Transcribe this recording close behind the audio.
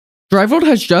Drive World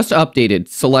has just updated,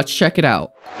 so let's check it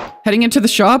out. Heading into the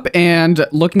shop and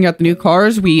looking at the new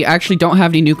cars, we actually don't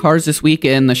have any new cars this week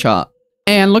in the shop.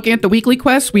 And looking at the weekly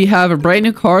quests, we have a brand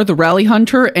new car, the Rally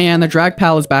Hunter, and the Drag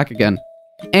Pal is back again.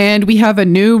 And we have a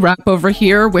new wrap over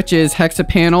here, which is Hexa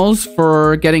Panels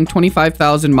for getting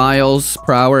 25,000 miles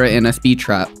per hour in a speed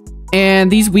trap.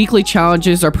 And these weekly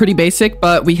challenges are pretty basic,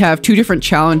 but we have two different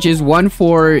challenges, one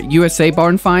for USA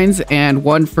barn finds and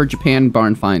one for Japan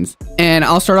barn finds. And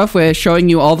I'll start off with showing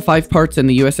you all the 5 parts in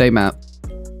the USA map.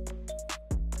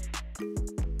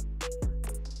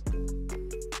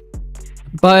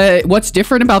 But what's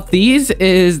different about these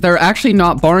is they're actually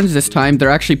not barns this time, they're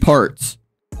actually parts.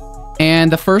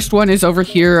 And the first one is over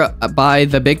here by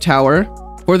the big tower.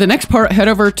 For the next part, head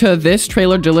over to this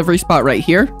trailer delivery spot right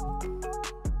here.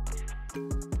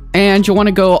 And you'll want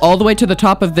to go all the way to the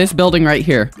top of this building right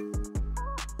here.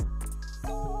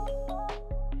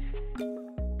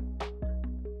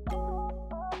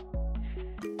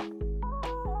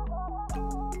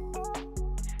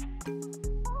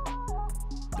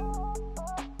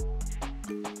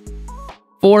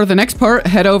 For the next part,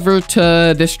 head over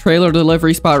to this trailer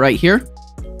delivery spot right here.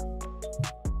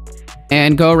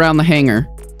 And go around the hangar.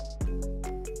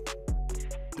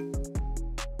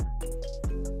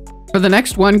 For the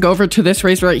next one, go over to this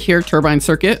race right here, Turbine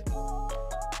Circuit.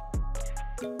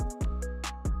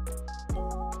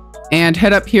 And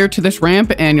head up here to this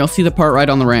ramp, and you'll see the part right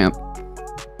on the ramp.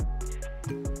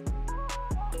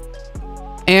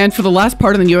 And for the last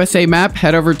part of the USA map,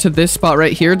 head over to this spot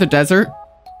right here, the desert.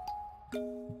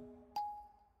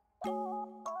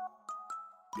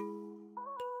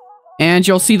 And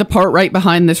you'll see the part right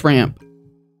behind this ramp.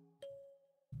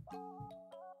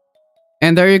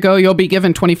 And there you go, you'll be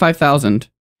given 25,000.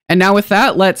 And now with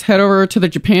that, let's head over to the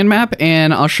Japan map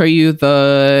and I'll show you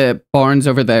the barns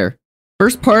over there.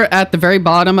 First part at the very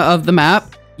bottom of the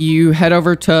map, you head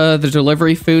over to the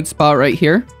delivery food spot right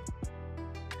here.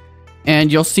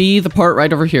 And you'll see the part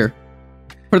right over here.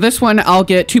 For this one, I'll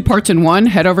get 2 parts in one.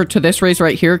 Head over to this race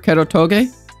right here,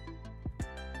 Kerotoge.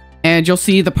 And you'll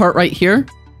see the part right here.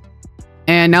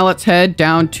 And now let's head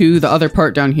down to the other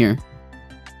part down here.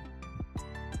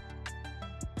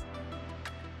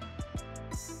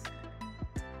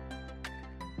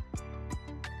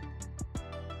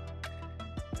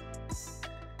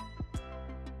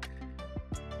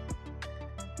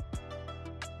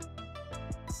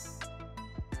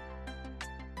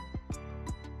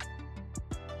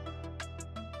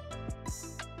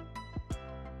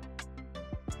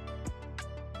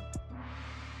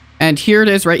 And here it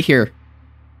is right here.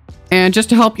 And just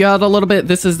to help you out a little bit,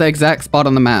 this is the exact spot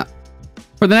on the map.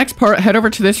 For the next part, head over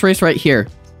to this race right here.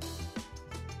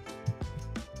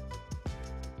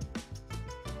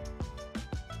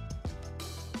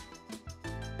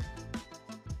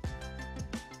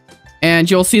 And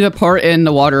you'll see the part in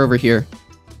the water over here.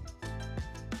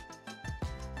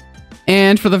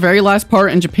 And for the very last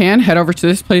part in Japan, head over to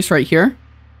this place right here.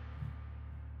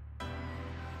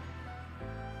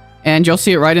 And you'll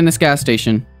see it right in this gas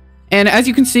station. And as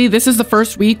you can see, this is the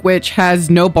first week which has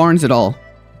no barns at all.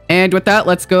 And with that,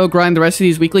 let's go grind the rest of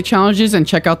these weekly challenges and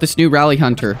check out this new Rally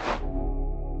Hunter.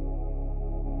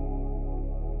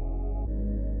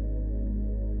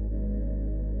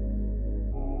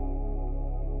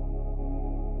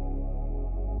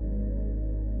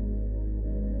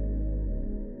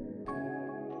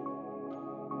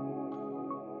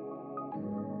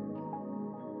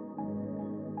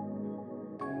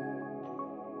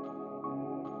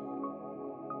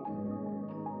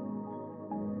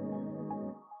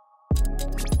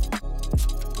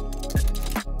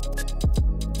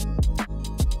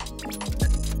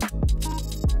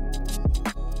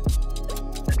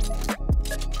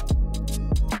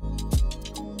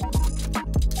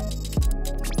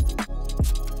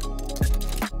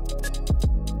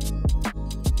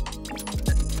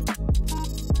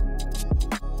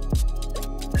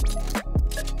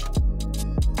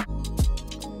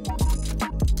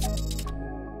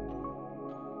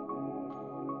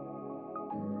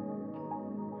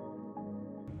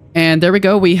 And there we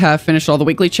go, we have finished all the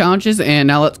weekly challenges, and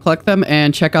now let's collect them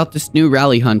and check out this new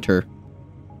Rally Hunter.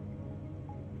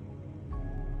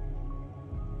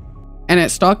 And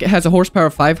at stock, it has a horsepower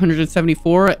of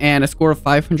 574 and a score of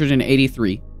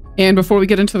 583. And before we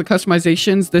get into the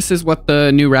customizations, this is what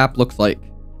the new wrap looks like.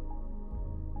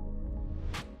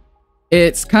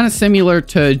 It's kind of similar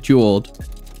to Jeweled.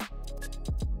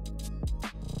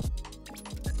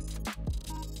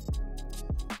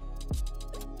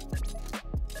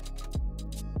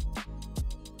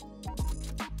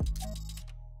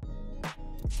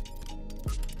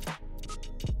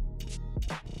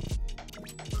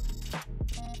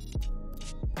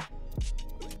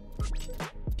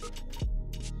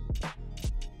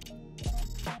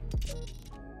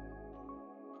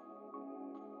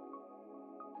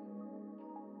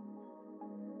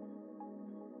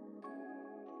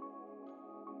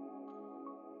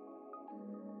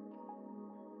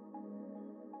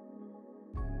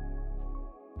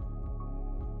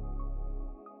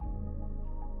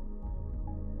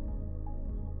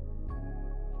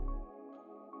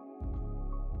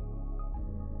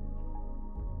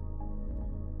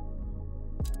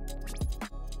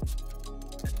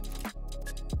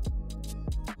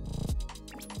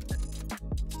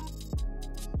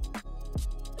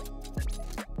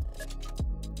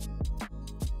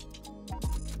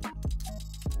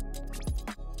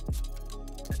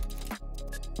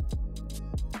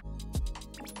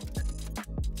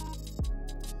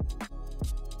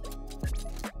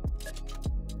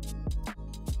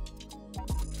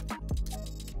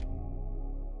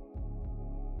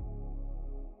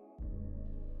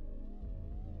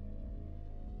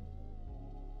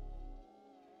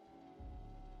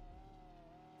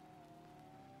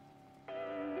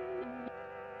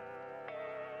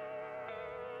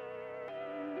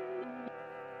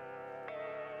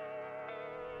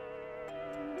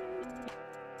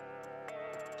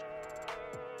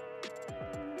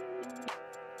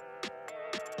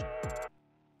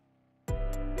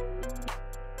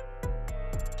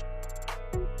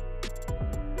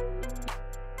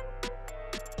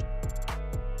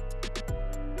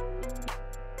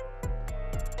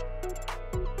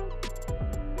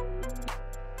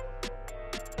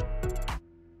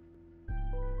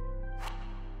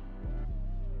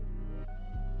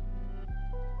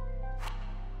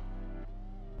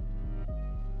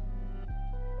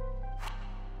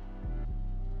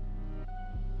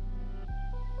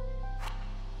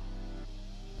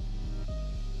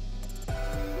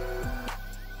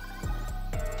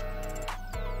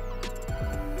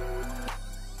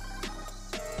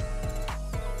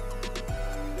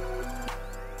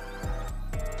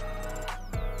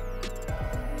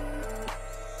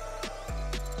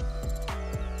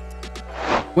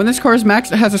 When this car is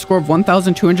maxed, it has a score of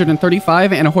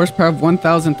 1,235 and a horsepower of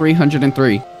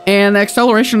 1,303. And the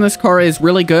acceleration of this car is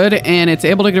really good, and it's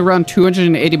able to get around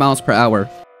 280 miles per hour.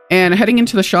 And heading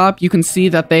into the shop, you can see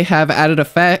that they have added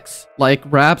effects like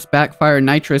wraps, backfire, and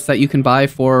nitrous that you can buy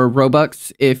for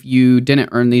Robux if you didn't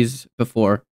earn these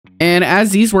before. And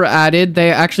as these were added,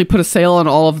 they actually put a sale on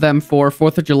all of them for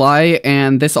 4th of July,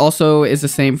 and this also is the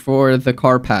same for the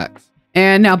car packs.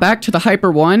 And now back to the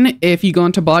Hyper 1. If you go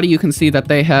into body, you can see that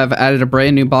they have added a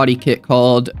brand new body kit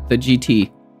called the GT.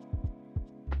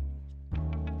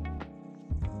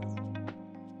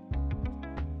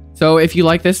 So if you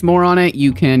like this more on it,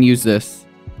 you can use this.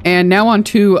 And now on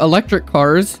to electric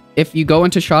cars. If you go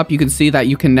into shop, you can see that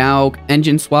you can now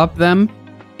engine swap them,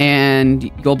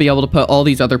 and you'll be able to put all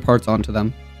these other parts onto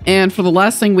them. And for the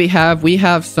last thing we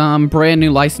have some brand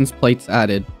new license plates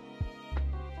added.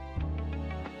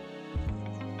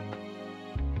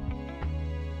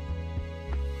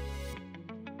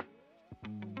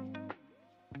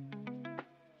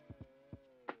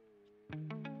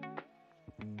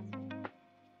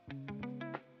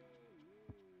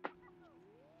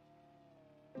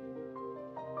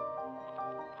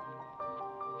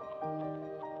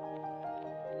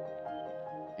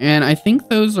 And I think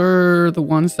those are the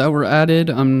ones that were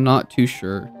added. I'm not too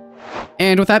sure.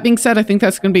 And with that being said, I think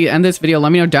that's going to be the end of this video.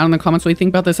 Let me know down in the comments what you think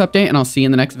about this update, and I'll see you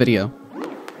in the next video.